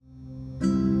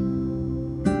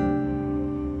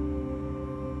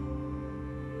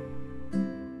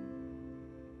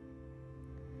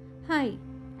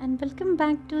Welcome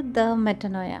back to The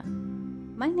Metanoia.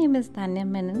 My name is Tanya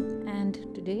Menon, and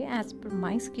today, as per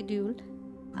my schedule,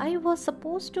 I was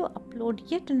supposed to upload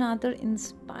yet another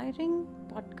inspiring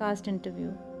podcast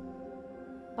interview.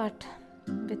 But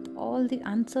with all the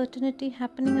uncertainty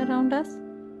happening around us,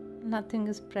 nothing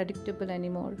is predictable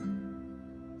anymore.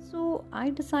 So I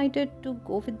decided to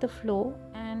go with the flow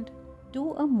and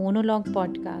do a monologue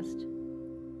podcast.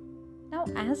 Now,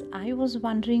 as I was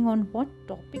wondering on what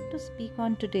topic to speak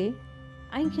on today,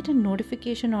 I get a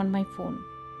notification on my phone.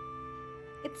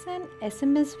 It's an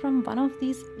SMS from one of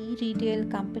these e-retail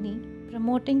company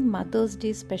promoting Mother's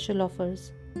Day special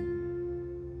offers.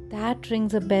 That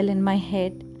rings a bell in my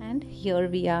head, and here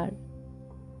we are.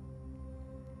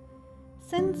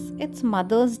 Since it's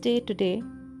Mother's Day today,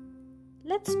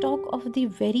 let's talk of the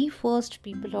very first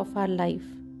people of our life.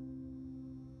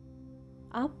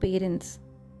 Our parents.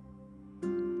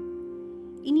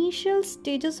 Initial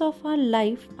stages of our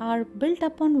life are built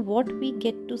upon what we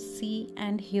get to see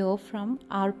and hear from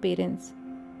our parents.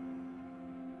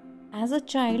 As a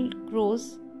child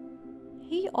grows,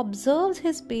 he observes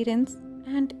his parents,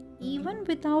 and even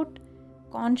without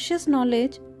conscious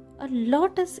knowledge, a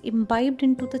lot is imbibed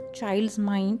into the child's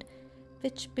mind,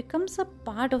 which becomes a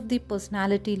part of the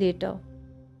personality later.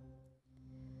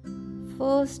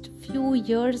 First few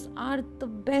years are the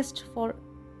best for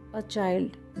a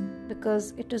child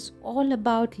because it is all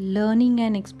about learning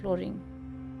and exploring.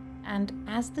 And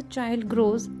as the child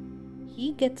grows,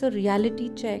 he gets a reality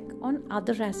check on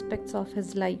other aspects of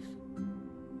his life.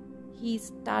 He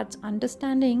starts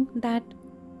understanding that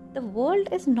the world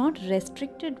is not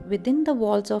restricted within the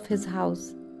walls of his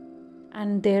house,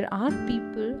 and there are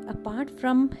people apart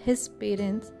from his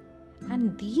parents,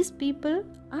 and these people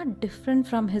are different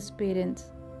from his parents.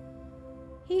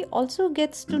 He also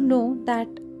gets to know that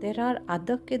there are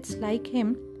other kids like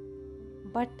him,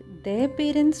 but their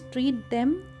parents treat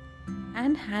them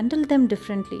and handle them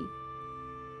differently.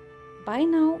 By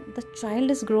now, the child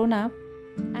is grown up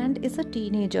and is a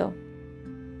teenager.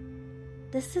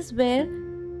 This is where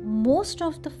most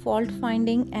of the fault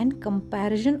finding and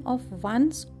comparison of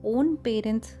one's own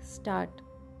parents start.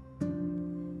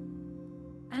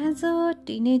 As a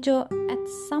teenager, at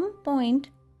some point,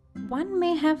 one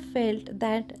may have felt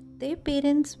that their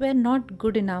parents were not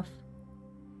good enough.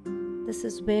 This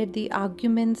is where the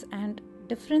arguments and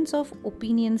difference of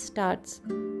opinion starts.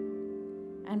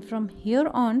 And from here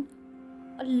on,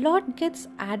 a lot gets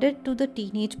added to the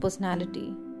teenage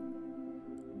personality.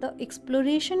 The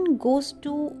exploration goes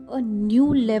to a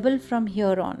new level from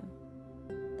here on.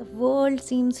 The world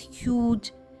seems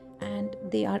huge, and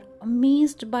they are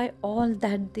amazed by all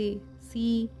that they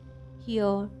see,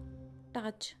 hear,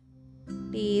 touch,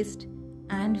 taste,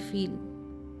 and feel.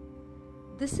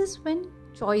 This is when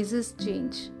choices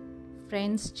change,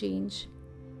 friends change,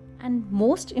 and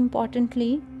most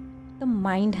importantly, the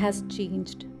mind has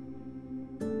changed.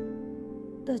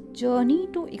 The journey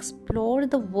to explore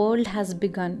the world has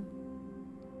begun.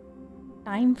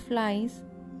 Time flies,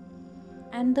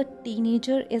 and the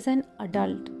teenager is an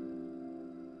adult.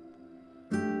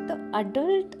 The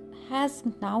adult has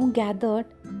now gathered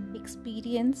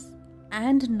experience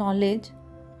and knowledge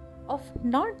of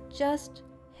not just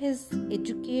his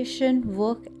education,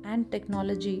 work, and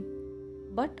technology,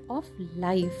 but of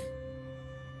life.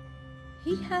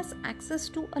 He has access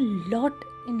to a lot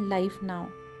in life now.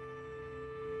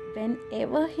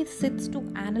 Whenever he sits to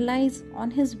analyze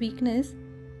on his weakness,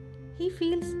 he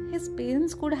feels his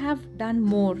parents could have done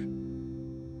more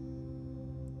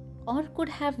or could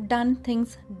have done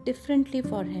things differently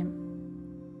for him.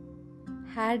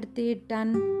 Had they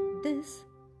done this,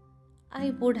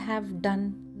 I would have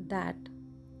done that.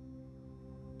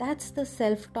 That's the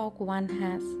self-talk one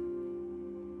has.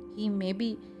 He may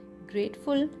be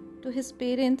grateful to his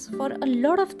parents for a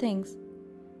lot of things,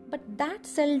 but that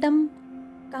seldom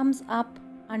comes up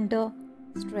under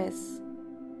stress.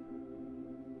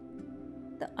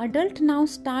 The adult now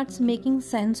starts making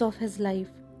sense of his life,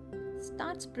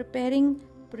 starts preparing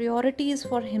priorities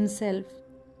for himself,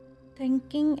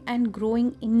 thinking and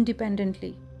growing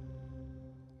independently.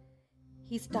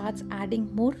 He starts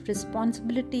adding more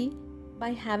responsibility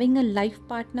by having a life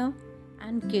partner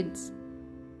and kids.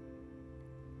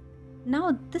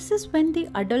 Now, this is when the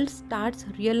adult starts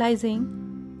realizing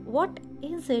what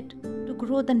is it to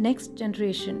grow the next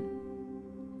generation.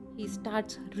 He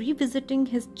starts revisiting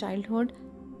his childhood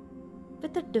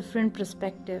with a different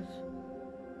perspective,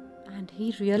 and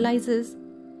he realizes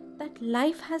that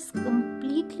life has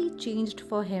completely changed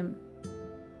for him,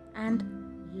 and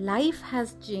life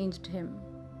has changed him.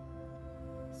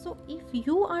 So if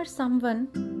you are someone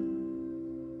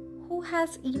who who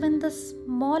has even the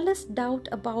smallest doubt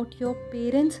about your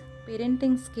parents'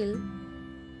 parenting skill,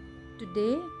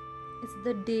 today is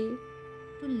the day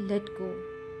to let go.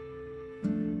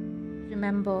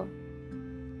 Remember,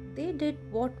 they did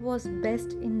what was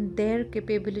best in their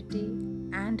capability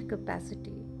and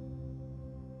capacity.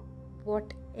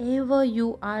 Whatever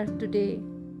you are today,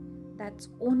 that's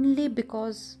only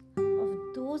because of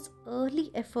those early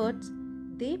efforts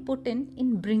they put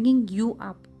in bringing you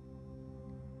up.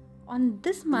 On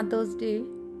this Mother's Day,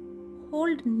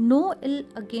 hold no ill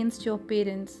against your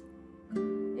parents.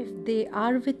 If they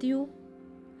are with you,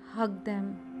 hug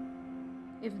them.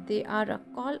 If they are a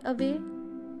call away,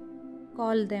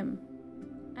 call them.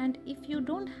 And if you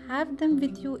don't have them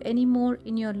with you anymore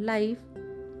in your life,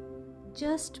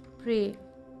 just pray.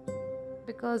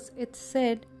 Because it's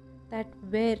said that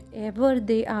wherever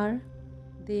they are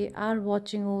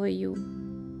watching over you.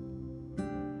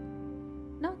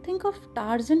 Now think of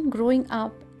Tarzan growing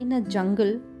up in a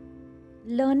jungle,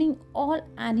 learning all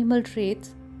animal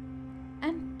traits,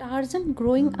 and Tarzan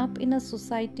growing up in a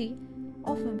society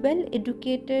of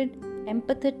well-educated,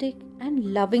 empathetic,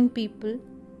 and loving people,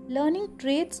 learning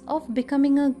traits of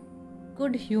becoming a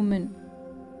good human.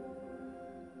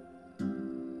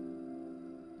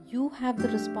 You have the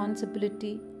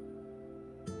responsibility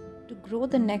to grow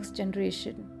the next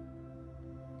generation.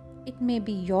 It may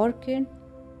be your kid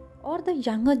or the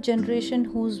younger generation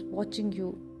who's watching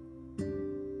you.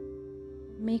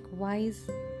 Make wise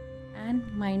and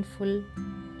mindful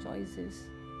choices.